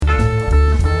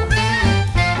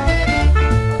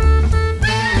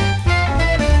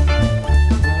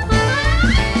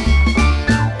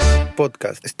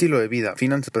podcast, estilo de vida,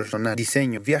 finanzas personal,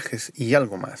 diseño, viajes y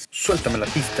algo más. Suéltame la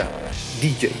pista,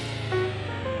 DJ.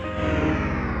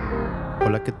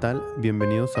 Hola, ¿qué tal?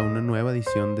 Bienvenidos a una nueva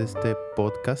edición de este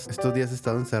podcast. Estos días he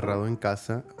estado encerrado en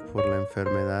casa por la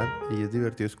enfermedad y es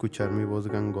divertido escuchar mi voz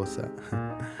gangosa.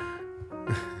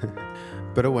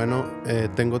 Pero bueno,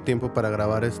 tengo tiempo para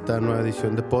grabar esta nueva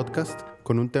edición de podcast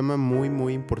con un tema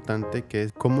muy importante, que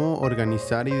es cómo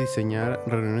organizar y diseñar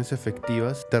reuniones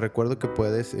efectivas. Te recuerdo que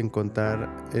puedes encontrar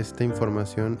esta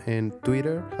información en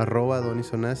Twitter,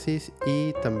 @DoniSonasis,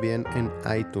 y también en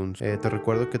iTunes. Te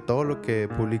recuerdo que todo lo que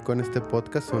publico en este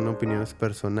podcast son opiniones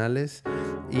personales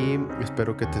y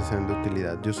espero que te sean de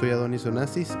utilidad. Yo soy Adonis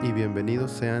Onassis y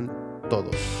bienvenidos sean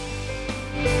todos.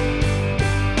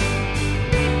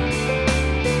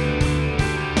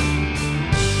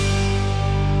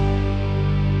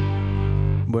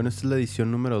 Bueno, esta es la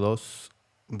edición número 2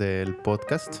 del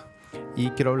podcast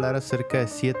y quiero hablar acerca de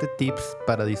 7 tips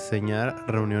para diseñar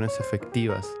reuniones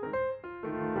efectivas.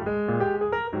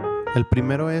 El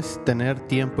primero es tener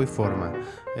tiempo y forma.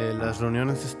 Las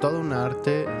reuniones es todo un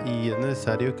arte y es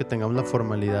necesario que tengamos la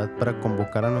formalidad para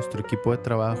convocar a nuestro equipo de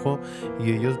trabajo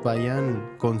y ellos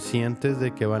vayan conscientes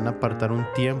de que van a apartar un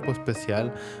tiempo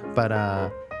especial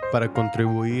para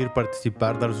contribuir,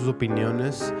 participar, dar sus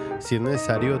opiniones. Si es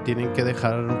necesario, tienen que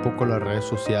dejar un poco las redes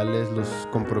sociales, los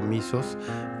compromisos,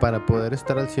 para poder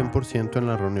estar al 100% en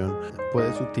la reunión.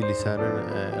 Puedes utilizar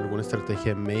alguna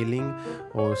estrategia de mailing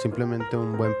o simplemente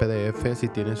un buen PDF. Si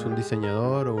tienes un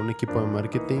diseñador o un equipo de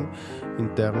marketing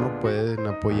interno, pueden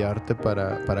apoyarte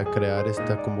para crear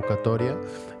esta convocatoria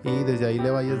y desde ahí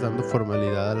le vayas dando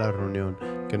formalidad a la reunión,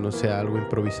 que no sea algo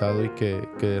improvisado y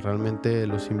que realmente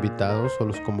los invitados o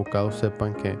los convocados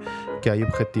sepan que hay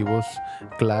objetivos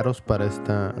claros para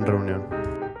esta reunión.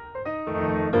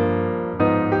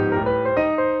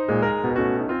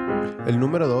 El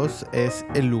número 2 es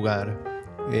el lugar.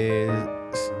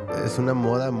 Es una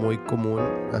moda muy común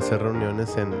hacer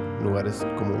reuniones en lugares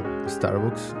como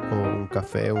Starbucks o un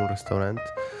café o un restaurante.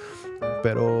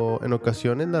 Pero en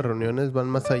ocasiones las reuniones van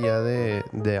más allá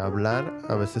de hablar.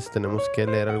 A veces tenemos que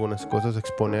leer algunas cosas,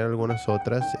 exponer algunas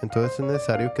otras. Entonces es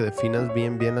necesario que definas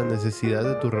bien las necesidades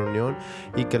de tu reunión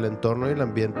y que el entorno y el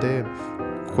ambiente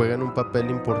jueguen un papel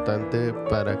importante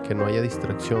para que no haya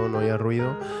distracción, no haya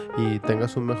ruido y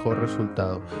tengas un mejor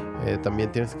resultado.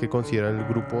 También tienes que considerar el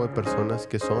grupo de personas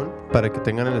que son para que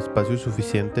tengan el espacio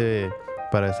suficiente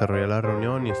para desarrollar la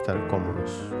reunión y estar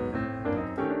cómodos.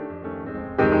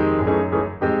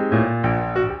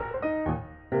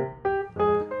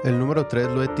 El número 3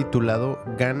 lo he titulado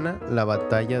Gana la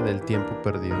batalla del tiempo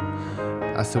perdido.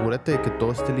 Asegúrate de que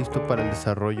todo esté listo para el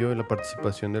desarrollo y la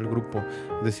participación del grupo.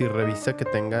 Es decir, revisa que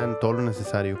tengan todo lo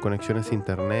necesario: conexiones a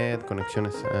internet,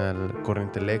 conexiones a la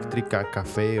corriente eléctrica,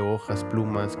 café, hojas,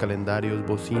 plumas, calendarios,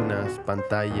 bocinas,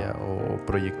 pantalla o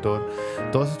proyector.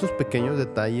 Todos estos pequeños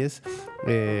detalles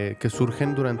que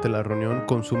surgen durante la reunión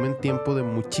consumen tiempo de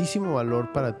muchísimo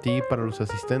valor para ti y para los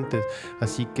asistentes.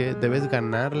 Así que debes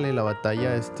ganarle la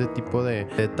batalla a este tipo de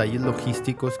detalles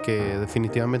logísticos que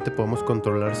definitivamente podemos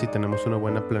controlar si tenemos una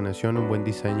buena planeación, un buen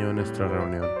diseño en nuestra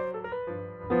reunión.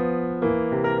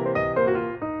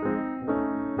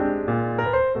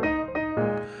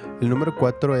 El número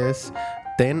 4 es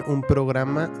ten un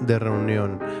programa de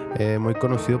reunión, muy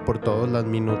conocido por todos, las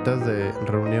minutas de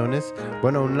reuniones.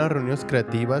 Bueno, unas reuniones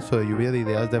creativas o de lluvia de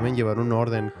ideas deben llevar un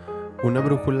orden, una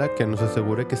brújula que nos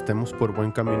asegure que estemos por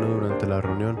buen camino durante la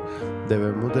reunión.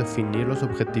 Debemos definir los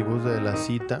objetivos de la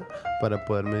cita para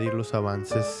poder medir los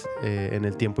avances en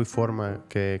el tiempo y forma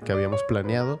que habíamos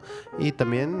planeado, y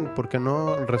también, ¿por qué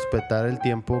no respetar el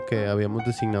tiempo que habíamos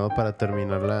designado para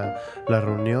terminar la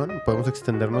reunión? Podemos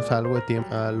extendernos algo de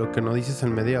tiempo. A lo que no dices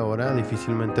en media hora,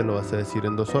 difícilmente lo vas a decir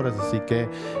en 2 horas, así que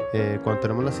cuando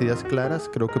tenemos las ideas claras,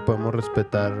 creo que podemos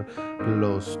respetar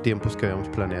los tiempos que habíamos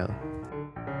planeado.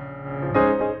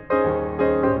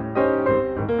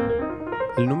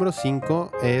 El número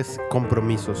 5 es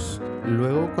compromisos.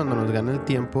 Luego, cuando nos gana el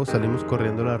tiempo, salimos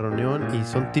corriendo a la reunión y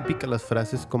son típicas las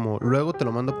frases como: luego te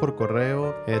lo mando por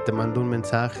correo, te mando un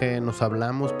mensaje, nos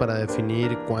hablamos para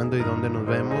definir cuándo y dónde nos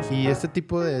vemos. Y este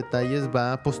tipo de detalles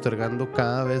va postergando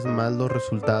cada vez más los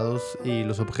resultados y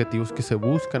los objetivos que se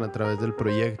buscan a través del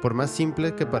proyecto. Por más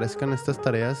simple que parezcan estas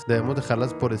tareas, debemos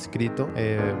dejarlas por escrito.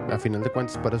 A final de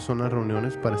cuentas, para eso son las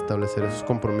reuniones, para establecer esos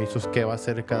compromisos, qué va a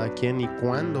hacer cada quien y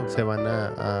cuándo se van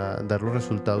a dar los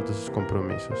resultados de esos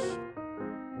compromisos.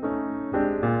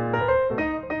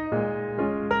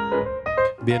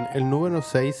 Bien, el número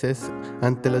 6 es: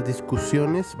 ante las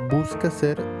discusiones busca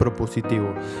ser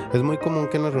propositivo. Es muy común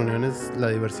que en las reuniones la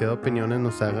diversidad de opiniones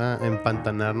nos haga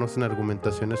empantanarnos en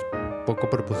argumentaciones poco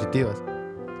propositivas.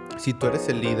 Si tú eres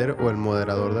el líder o el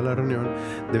moderador de la reunión,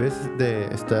 debes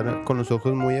de estar con los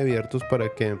ojos muy abiertos para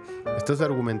que estas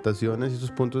argumentaciones y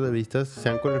estos puntos de vista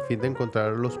sean con el fin de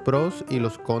encontrar los pros y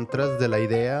los contras de la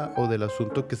idea o del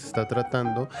asunto que se está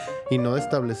tratando y no de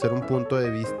establecer un punto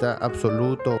de vista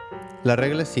absoluto. La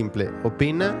regla es simple: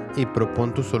 opina y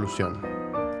propón tu solución.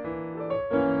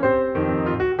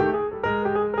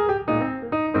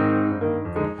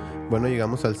 Bueno,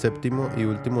 llegamos al séptimo y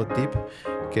último tip,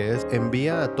 que es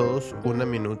envía a todos una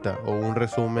minuta o un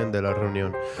resumen de la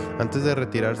reunión. Antes de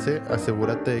retirarse,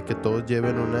 asegúrate de que todos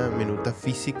lleven una minuta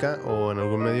física o en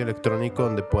algún medio electrónico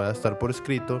donde pueda estar por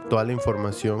escrito toda la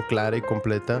información clara y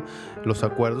completa, los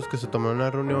acuerdos que se tomaron en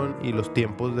la reunión y los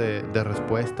tiempos de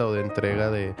respuesta o de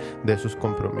entrega de esos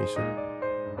compromisos.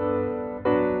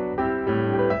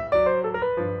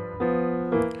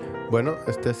 Bueno,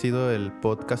 este ha sido el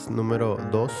podcast número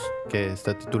 2, que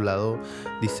está titulado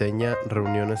Diseña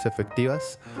reuniones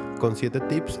efectivas, con 7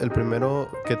 tips. El primero,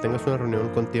 que tengas una reunión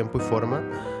con tiempo y forma.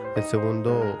 El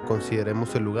segundo,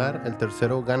 consideremos el lugar. El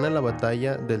tercero, gana la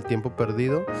batalla del tiempo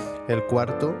perdido. El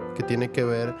cuarto, que tiene que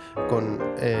ver con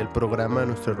el programa de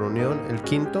nuestra reunión. El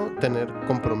quinto, tener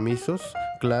compromisos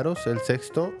claros. El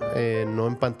sexto, no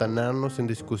empantanarnos en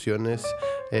discusiones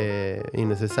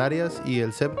innecesarias. Y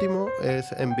el séptimo es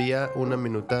envía una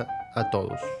minuta a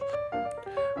todos.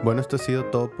 Bueno, esto ha sido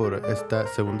todo por esta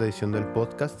segunda edición del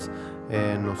podcast.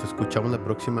 Nos escuchamos la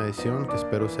próxima edición, que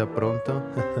espero sea pronto.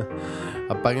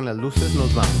 Apaguen las luces,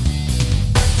 nos vamos.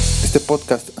 Este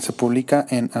podcast se publica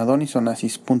en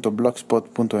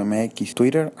adonisonasis.blogspot.mx,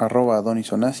 Twitter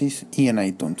 @adonisonasis y en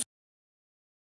iTunes.